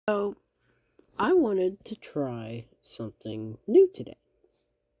So, I wanted to try something new today.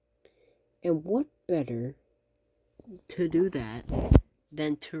 And what better to do that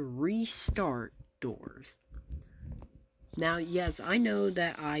than to restart doors? Now, yes, I know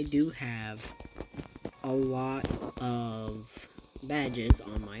that I do have a lot of badges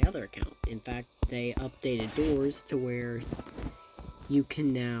on my other account. In fact, they updated doors to where you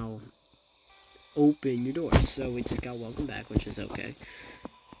can now open your doors. So we just got welcome back, which is okay.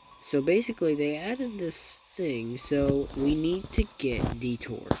 So basically, they added this thing, so we need to get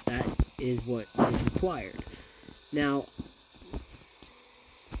detours. That is what is required. Now,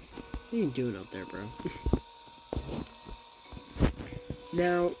 what are you doing up there, bro?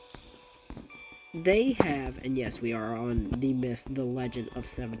 Now, they have, and yes, we are on the myth, the legend of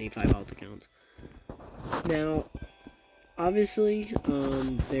 75 alt accounts. Now, obviously,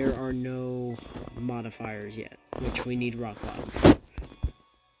 there are no modifiers yet, which we need rock bottom.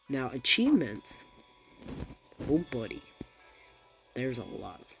 Now, achievements. Oh, buddy. There's a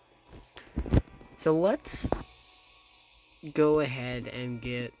lot. So let's go ahead and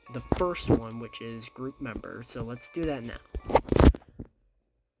get the first one, which is group member. So let's do that now.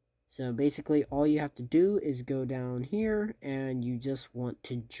 So basically, all you have to do is go down here, and you just want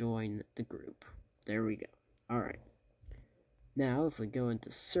to join the group. There we go. Alright. Now, if we go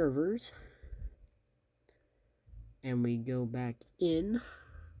into servers, and we go back in,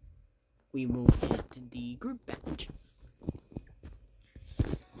 we will get the group badge.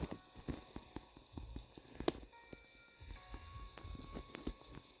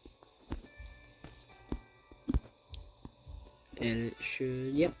 And it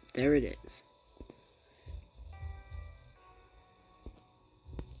should, yep, there it is.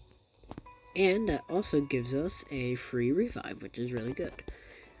 And that also gives us a free revive, which is really good.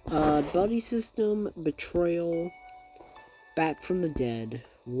 Buddy system, betrayal, back from the dead.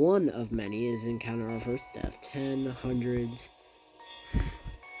 One of many is encounter our first death. 10, hundreds,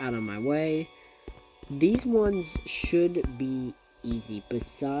 out of my way. These ones should be easy,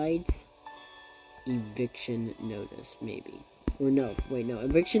 besides eviction notice, maybe. Or no, wait, no,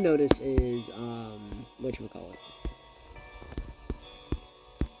 eviction notice is, whatchamacallit.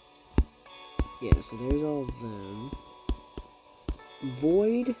 Yeah, so there's all of them.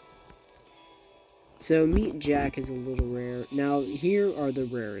 Void. So, Meet Jack is a little rare. Now, here are the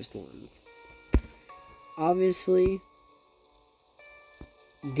rarest ones. Obviously,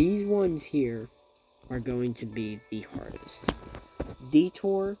 these ones here are going to be the hardest.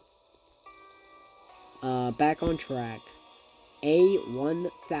 Detour. Back on track. A1000.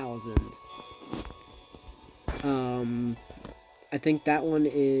 I think that one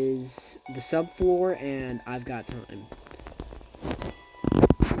is the subfloor, and I've got time.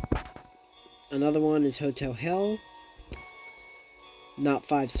 Another one is Hotel Hell, not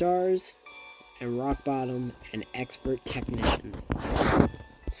 5 stars, and Rock Bottom, and Expert Technician.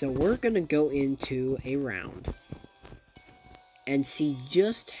 So we're gonna go into a round and see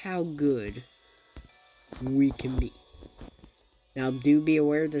just how good we can be. Now, do be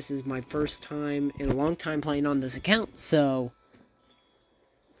aware, this is my first time in a long time playing on this account, so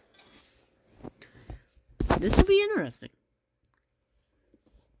this will be interesting.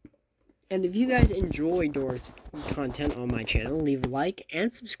 And if you guys enjoy Doors content on my channel, leave a like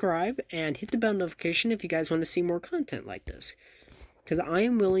and subscribe, and hit the bell notification if you guys want to see more content like this. Because I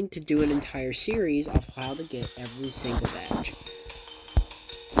am willing to do an entire series of how to get every single badge.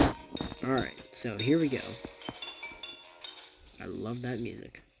 Alright, so here we go. I love that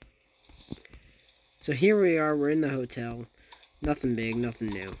music. So here we are, we're in the hotel. Nothing big, nothing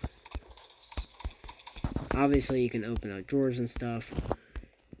new. Obviously, you can open up drawers and stuff.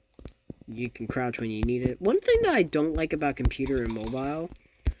 You can crouch when you need it. One thing that I don't like about computer and mobile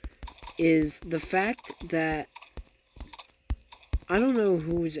is the fact that, I don't know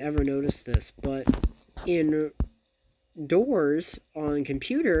who's ever noticed this, but in doors on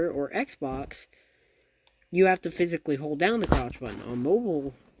computer or Xbox, you have to physically hold down the crouch button. On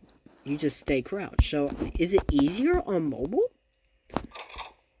mobile, you just stay crouched. So, is it easier on mobile?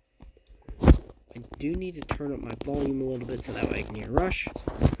 I do need to turn up my volume a little bit so that way I can hear Rush.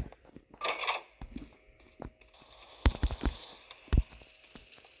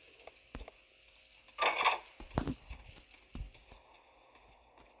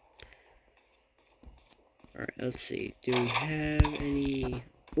 Alright, let's see. Do we have any...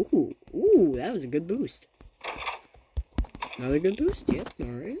 Ooh, that was a good boost. Another good boost? Yep,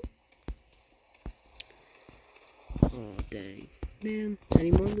 alright. Oh, dang. Man,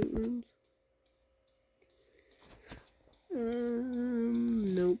 any more loot rooms?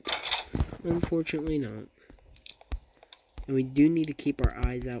 Nope. Unfortunately not. And we do need to keep our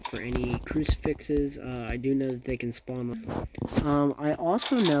eyes out for any crucifixes. I do know that they can spawn. I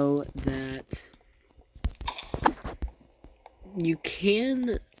also know that you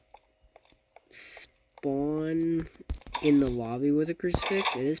can spawn in the lobby with a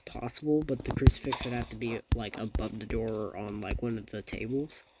crucifix. It is possible, but the crucifix would have to be like above the door or on like one of the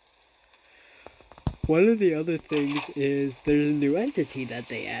tables. One of the other things is there's a new entity that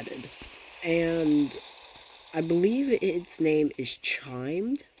they added, and I believe its name is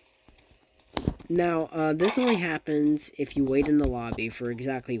Chimed. Now, this only happens if you wait in the lobby for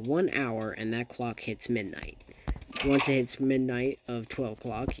exactly 1 hour and that clock hits midnight. Once it hits midnight of 12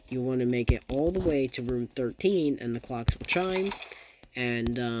 o'clock, you want to make it all the way to room 13 and the clocks will chime,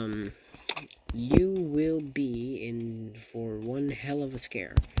 and you will be in for one hell of a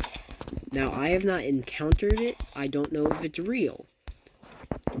scare. Now, I have not encountered it. I don't know if it's real,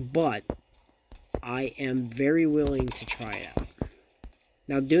 but I am very willing to try it out.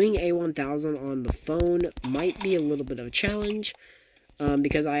 Now, doing A1000 on the phone might be a little bit of a challenge,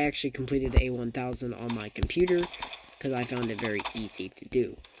 because I actually completed A1000 on my computer, because I found it very easy to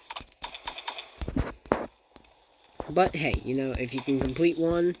do. But hey, you know, if you can complete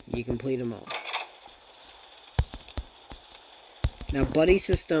one, you complete them all. Now, Buddy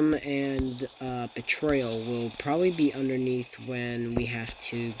System and Betrayal will probably be underneath when we have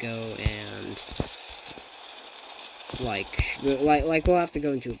to go and like we'll have to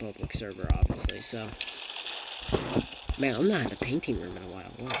go into a public server, obviously. So, man, I'm not in the painting room in a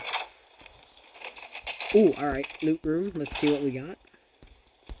while. Wow. Ooh, alright, loot room. Let's see what we got.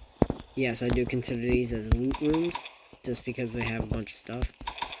 Yes, I do consider these as loot rooms, just because they have a bunch of stuff.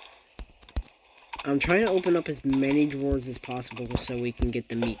 I'm trying to open up as many drawers as possible so we can get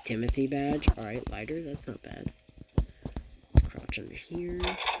the Meet Timothy badge. Alright, lighter, that's not bad. Let's crouch under here,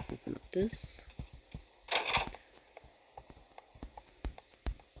 open up this.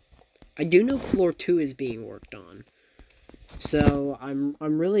 I do know floor 2 is being worked on. So, I'm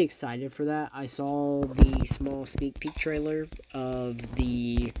really excited for that. I saw the small sneak peek trailer of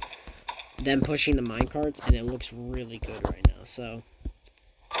them pushing the minecarts, and it looks really good right now, so.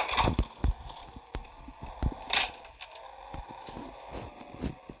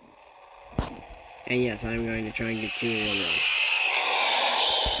 And yes, I'm going to try and get 2 in 1 run.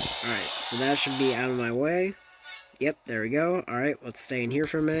 Alright, so that should be out of my way. Yep, there we go. Alright, let's stay in here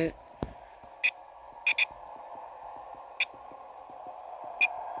for a minute.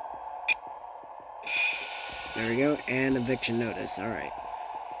 There we go, and eviction notice, alright.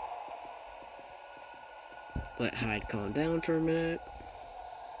 Let Hyde calm down for a minute.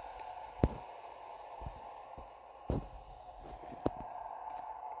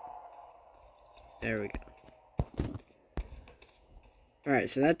 There we go. Alright,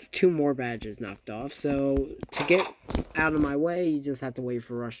 so that's 2 more badges knocked off. So, to get out of my way, you just have to wait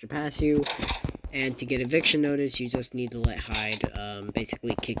for Rush to pass you. And to get eviction notice, you just need to let Hyde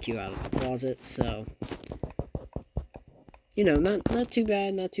basically kick you out of the closet. So, you know, not too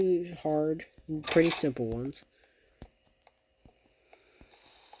bad, not too hard. Pretty simple ones.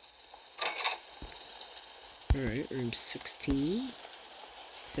 Alright, room 16.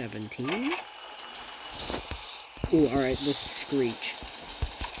 17. Ooh, alright, this is Screech.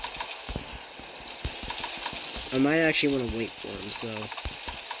 I might actually want to wait for him, so.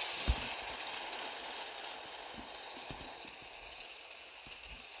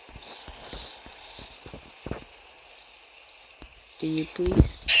 Can you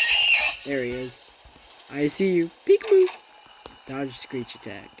please? There he is. I see you. Peekaboo! Dodge Screech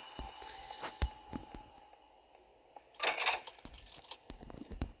attack.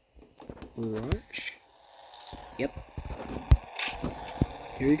 Rush. Yep.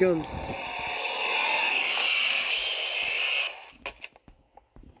 Here he comes.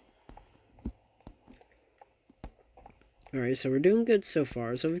 Alright, so we're doing good so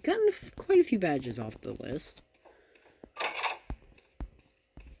far. So we've gotten quite a few badges off the list.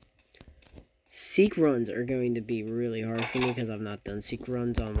 Seek runs are going to be really hard for me because I've not done seek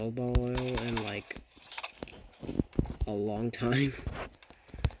runs on Mobile Oil in like a long time.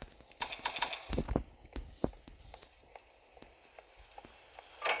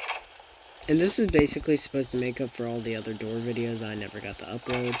 And this is basically supposed to make up for all the other door videos I never got to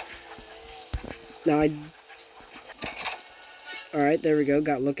upload. Now alright, there we go,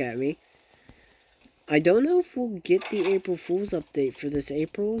 got Look At Me. I don't know if we'll get the April Fool's update for this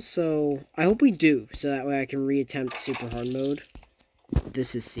April, so I hope we do, so that way I can reattempt super hard mode.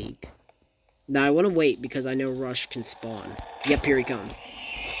 This is Seek. Now I want to wait because I know Rush can spawn. Yep, here he comes.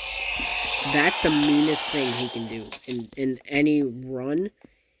 That's the meanest thing he can do in any run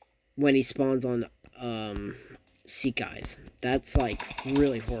when he spawns on Seek Eyes. That's, like,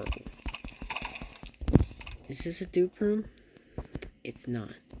 really horrible. Is this a dupe room? It's not.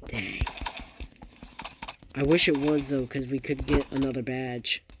 Dang. I wish it was, though, because we could get another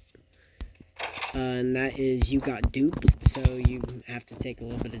badge. And that is, you got duped, so you have to take a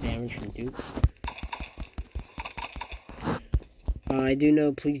little bit of damage from dupe. I do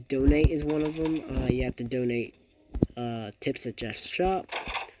know Please Donate is one of them. You have to donate tips at Jeff's shop.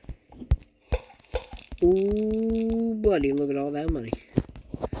 Ooh, buddy, look at all that money.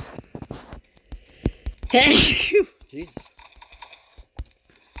 Jesus.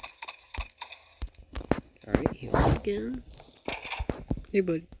 Alright, heal again. Hey,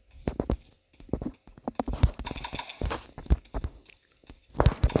 buddy.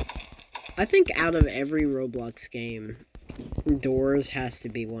 I think out of every Roblox game, Doors has to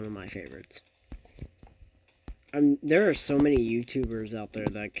be one of my favorites. There are so many YouTubers out there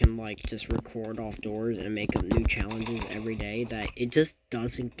that can, like, just record off Doors and make up new challenges every day that it just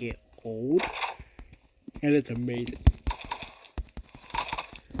doesn't get old. And it's amazing.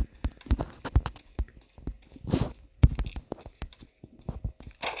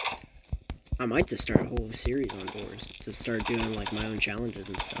 I might just start a whole series on Doors to start doing, like, my own challenges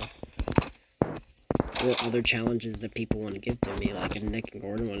and stuff. Or other challenges that people want to give to me. Like, if Nick and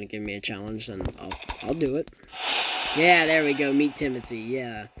Gordon want to give me a challenge, then I'll do it. Yeah, there we go. Meet Timothy.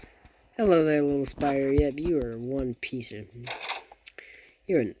 Yeah. Hello there, little Spire. Yep, you are one piece of...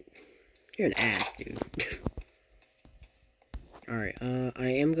 You're an ass, dude. Alright, I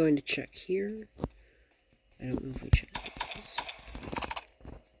am going to check here. I don't know if we checked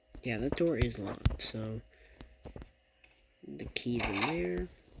this. Yeah, that door is locked, so... The key's in there.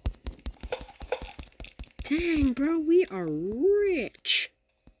 Dang, bro, we are rich.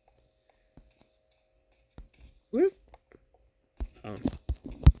 Where? Oh.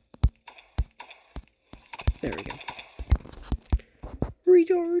 There we go.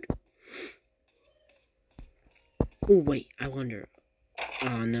 Retard. Oh, wait, I wonder.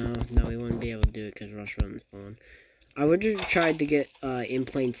 Oh, no, we wouldn't be able to do it because Rush Run's on. I would have tried to get In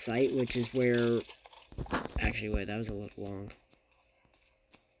Plain Sight, which is where... Actually, wait, that was a little long.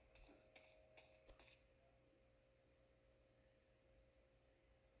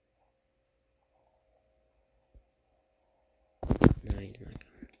 No, he's not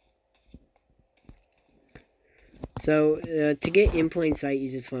coming. So, to get In Plain Sight, you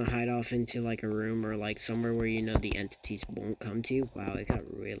just want to hide off into, like, a room or, like, somewhere where you know the entities won't come to you. Wow, it got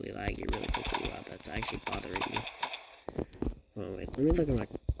really laggy really quickly. Wow, that's actually bothering me. Oh, wait, let me look at my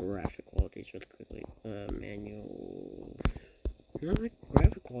graphic qualities really quickly. Manual... No, my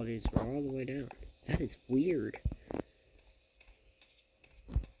graphic qualities are all the way down. That is weird.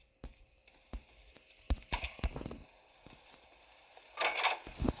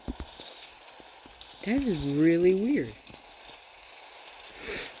 That is really weird.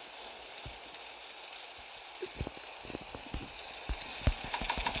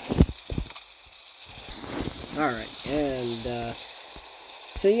 Alright, and,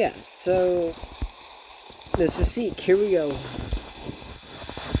 so yeah, so, this is Seek, here we go.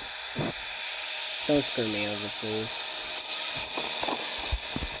 Don't screw me over, please.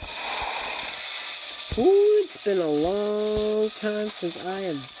 Ooh, it's been a long time since I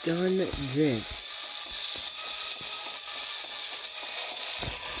have done this.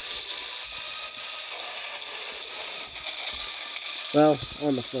 Well,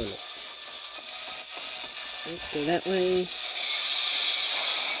 on the phone. Go that way.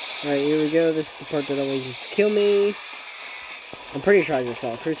 Alright, here we go. This is the part that always used to kill me. I'm pretty sure I just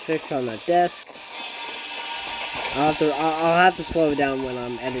saw a crucifix on that desk. I'll have to slow it down when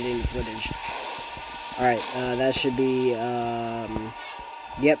I'm editing the footage. Alright, that should be,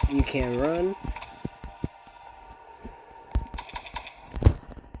 yep, you can run.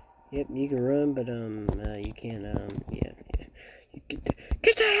 Yep, you can run, but, you can't, yeah. You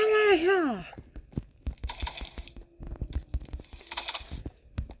get the hell out of here!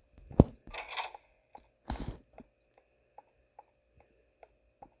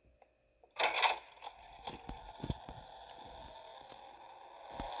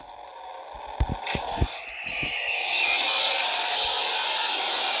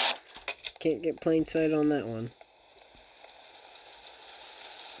 Can't get plain sight on that one.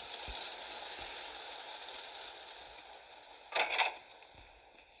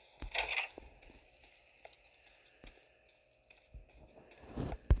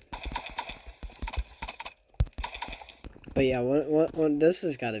 But yeah, this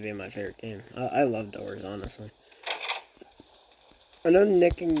has got to be my favorite game. I love Doors, honestly. I know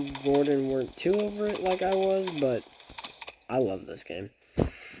Nick and Gordon weren't too over it like I was, but I love this game.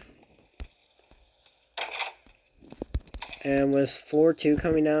 And with floor 2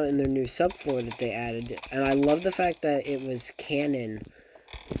 coming out and their new subfloor that they added, and I love the fact that it was canon.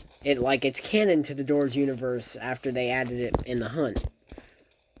 It's canon to the Doors universe after they added it in the Hunt.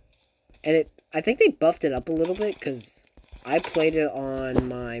 And I think they buffed it up a little bit, because I played it on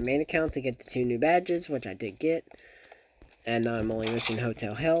my main account to get the 2 new badges, which I did get. And now I'm only missing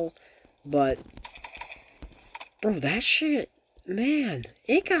Hotel Hell. But, bro, that shit, man,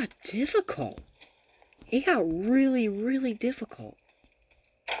 it got difficult. It got really, really difficult.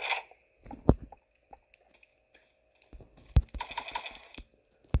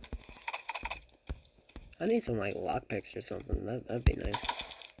 I need some, like, lockpicks or something. That'd be nice.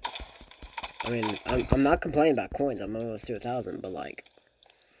 I mean, I'm not complaining about coins. I'm almost to 1,000, but, like,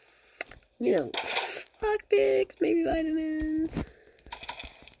 you know, lockpicks, maybe vitamins,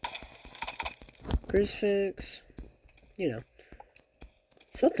 crucifix, you know,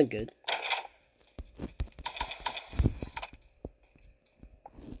 something good.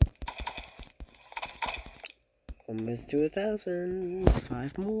 Almost to 1,000.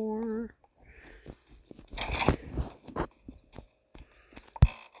 5 more.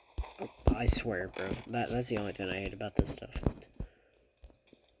 Oh, I swear, bro. That's the only thing I hate about this stuff.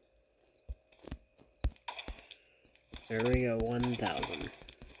 There we go. 1,000.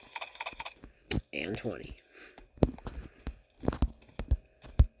 And 20.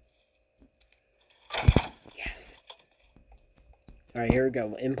 Yes. Alright, here we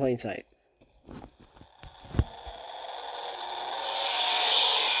go. In plain sight.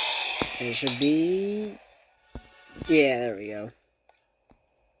 And it should be... Yeah, there we go.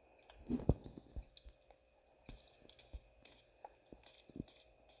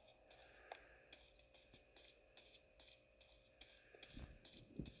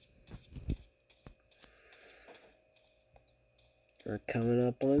 We're coming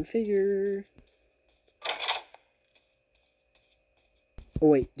up on figure. Oh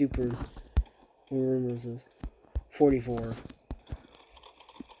wait, dupe room. What room was this? 44.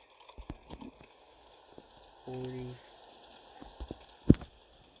 40.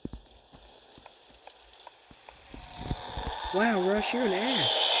 Wow, Rush, you're an ass.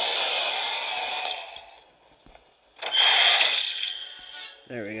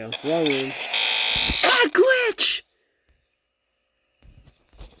 There we go. Wrong room. Ah, glitch!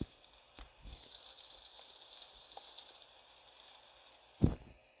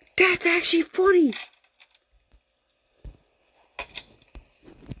 That's actually funny!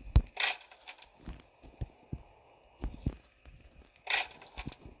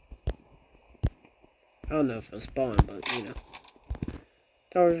 I don't know if it'll spawn, but, you know.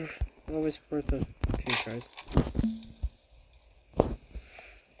 It's always worth a few tries.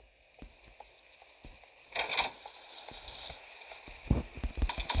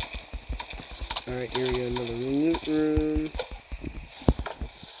 Alright, here we go, another loot room.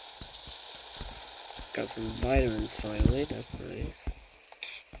 Got some vitamins finally, that's nice.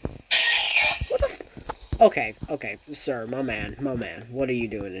 What the f- Okay, sir, my man. What are you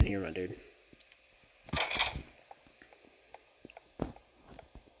doing in here, my dude?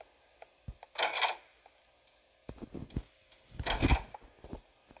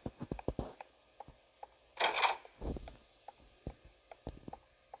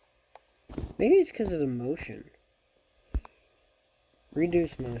 Maybe it's because of the motion.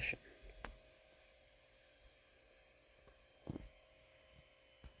 Reduce motion.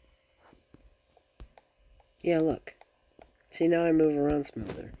 Yeah, look. See, now I move around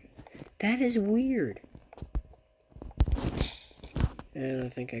smoother. That is weird. And I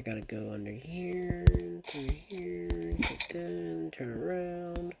think I gotta go under here, through here, get down, turn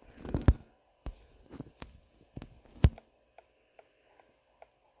around.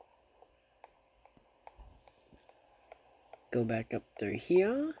 Go back up through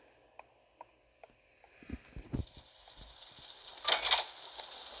here.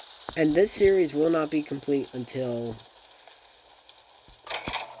 And this series will not be complete until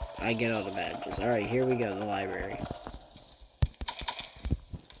I get all the badges. Alright, here we go, the library.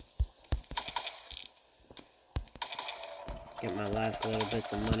 Get my last little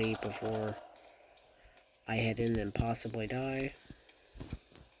bits of money before I head in and possibly die.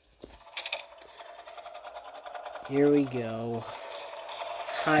 Here we go.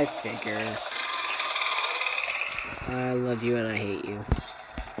 Hi, figure. I love you and I hate you.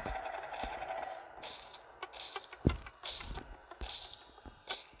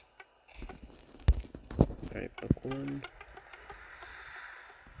 Alright, book 1.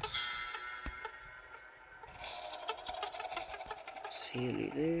 See any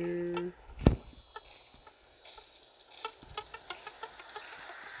there?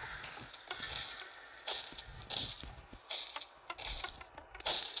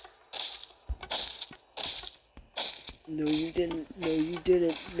 No, you didn't. No, you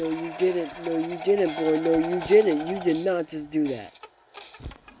didn't. No, you didn't. No, you didn't, boy. No, you didn't. You did not just do that.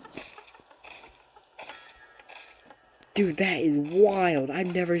 Dude, that is wild.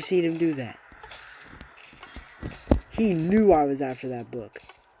 I've never seen him do that. He knew I was after that book.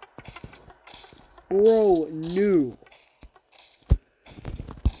 Bro knew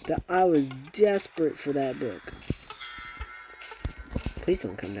that I was desperate for that book. Please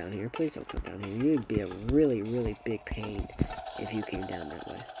don't come down here. Please don't come down here. You'd be a really, really big pain if you came down that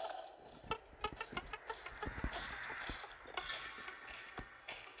way.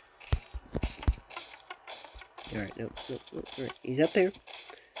 Alright, nope. Alright, he's up there.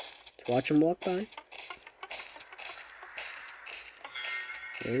 Let's watch him walk by.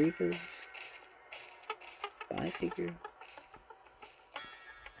 There he goes. Bye, figure.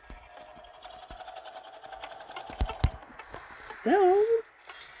 Is that all?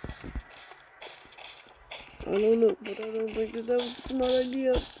 I don't know, but I don't think that was a smart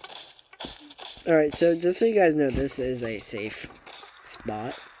idea. Alright, so just so you guys know, this is a safe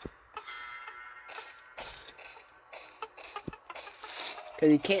spot.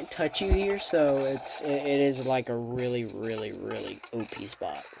 Because he can't touch you here, so it is like a really, really, really OP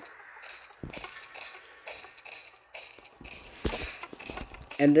spot.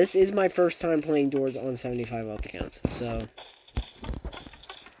 And this is my first time playing doors on 75 wealth accounts, so...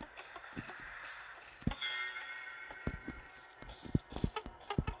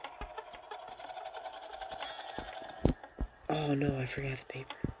 Oh no, I forgot the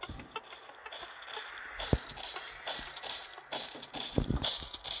paper.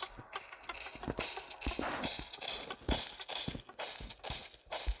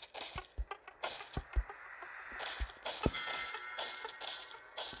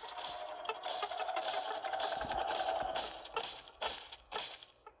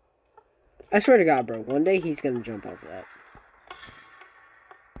 I swear to God, bro, one day he's gonna jump off of that.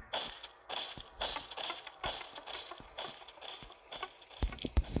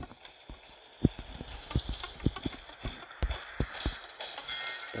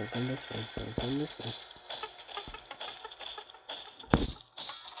 Don't come this way, don't come this way.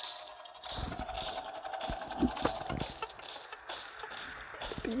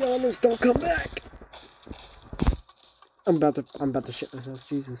 Be honest, don't come back! I'm about to shit myself,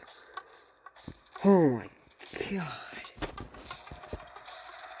 Jesus. Oh my God.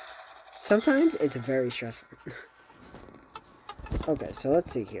 Sometimes it's very stressful. Okay, so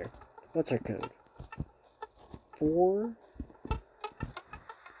let's see here. What's our code? 4...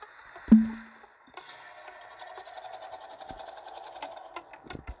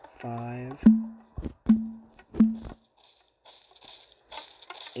 5...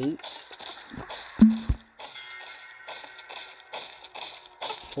 8...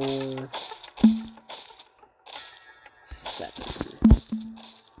 4... 7.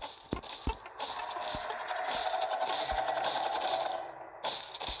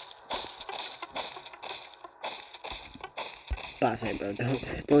 Boss, hey, bro,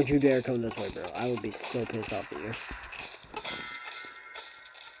 don't you dare come this way, bro. I would be so pissed off at you.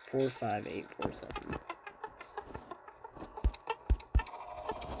 4, 5, 8, 4, 7.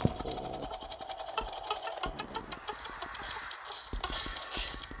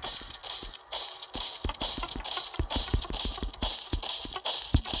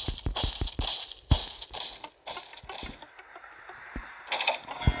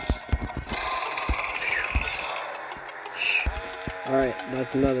 Alright,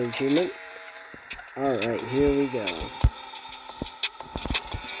 that's another achievement. Alright, here we go.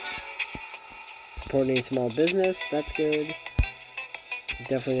 Supporting small business, that's good.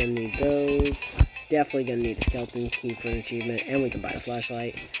 Definitely gonna need those. Definitely gonna need a skeleton key for an achievement, and we can buy a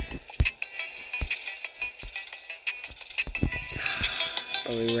flashlight.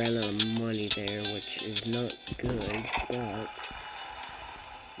 But we ran out of money there, which is not good, but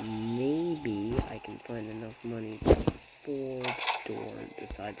maybe I can find enough money before the door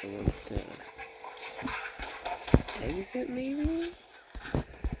decides it wants to exit, maybe?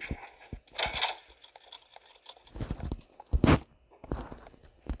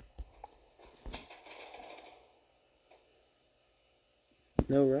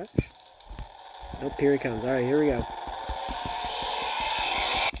 No rush? Nope, here he comes. Alright, here we go.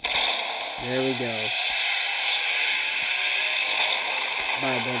 There we go.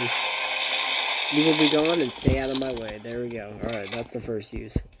 Bye, buddy. You will be gone and stay out of my way. There we go. Alright, that's the first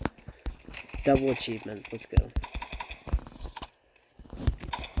use. Double achievements. Let's go.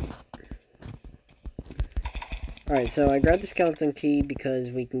 Alright, so I grabbed the skeleton key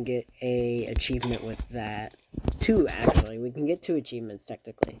because we can get a achievement with that. 2, actually. We can get 2 achievements,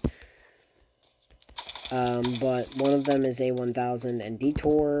 technically. But one of them is A1000 and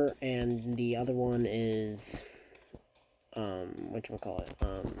Detour, and the other one is, whatchamacallit,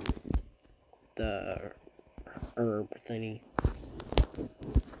 the herb thingy.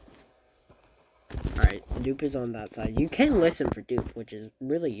 Alright, dupe is on that side. You can listen for dupe, which is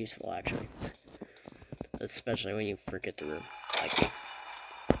really useful, actually. Especially when you forget the room, like me.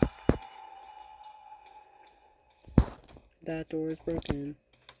 That door is broken.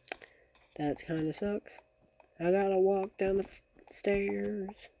 That kind of sucks. I gotta walk down the stairs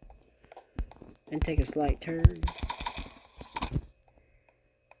and take a slight turn.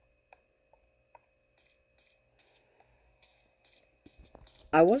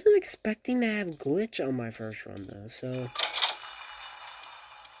 I wasn't expecting to have glitch on my first run though, so...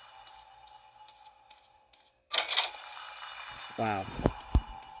 Wow.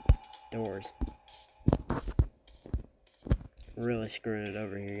 Doors. Really screwing it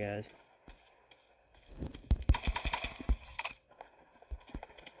over here, guys.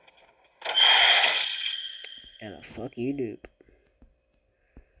 And a fuck you dupe.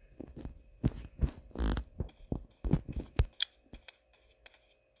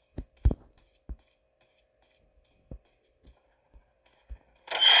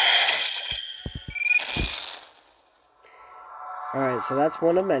 Alright, so that's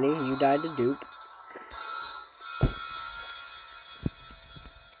one of many. You died to dupe.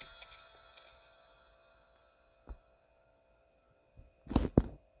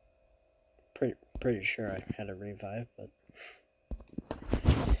 Pretty sure I had a revive, but...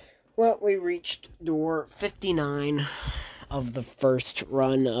 Well, we reached door 59 of the first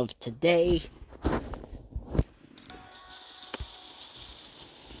run of today.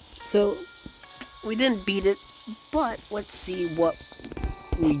 So, we didn't beat it, but let's see what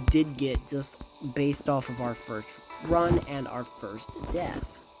we did get just based off of our first run and our first death.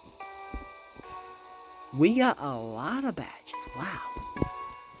 We got a lot of badges, wow.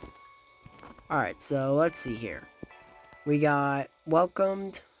 Alright, so let's see here. We got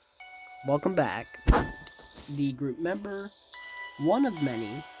welcome back, the group member, one of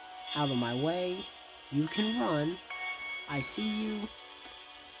many, out of my way, you can run, I see you,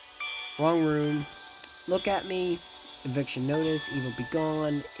 wrong room, look at me, eviction notice, evil be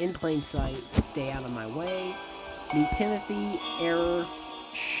gone, in plain sight, stay out of my way, meet Timothy, error,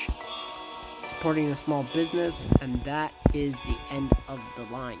 supporting a small business, and that is the end of the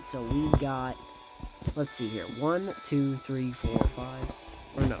line. So we got, let's see here, 1, 2, 3, 4, 5,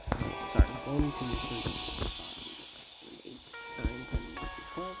 or no, sorry, 1, 2, 3, 4, 5, 8, 9, 10,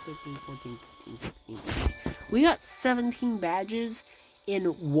 12, 13, 14, 15, 16, 17. We got 17 badges in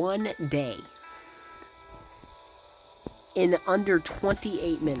one day. In under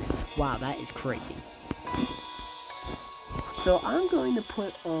 28 minutes. Wow, that is crazy. So I'm going to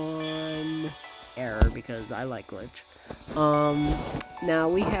put on error because I like glitch. Now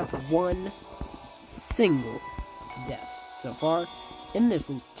we have one single death so far in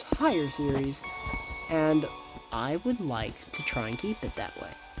this entire series, and I would like to try and keep it that way.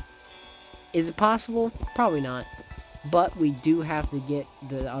 Is it possible? Probably not. But we do have to get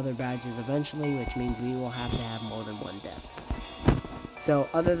the other badges eventually, which means we will have to have more than one death. So,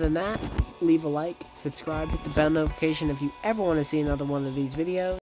 other than that, leave a like, subscribe, hit the bell notification if you ever want to see another one of these videos.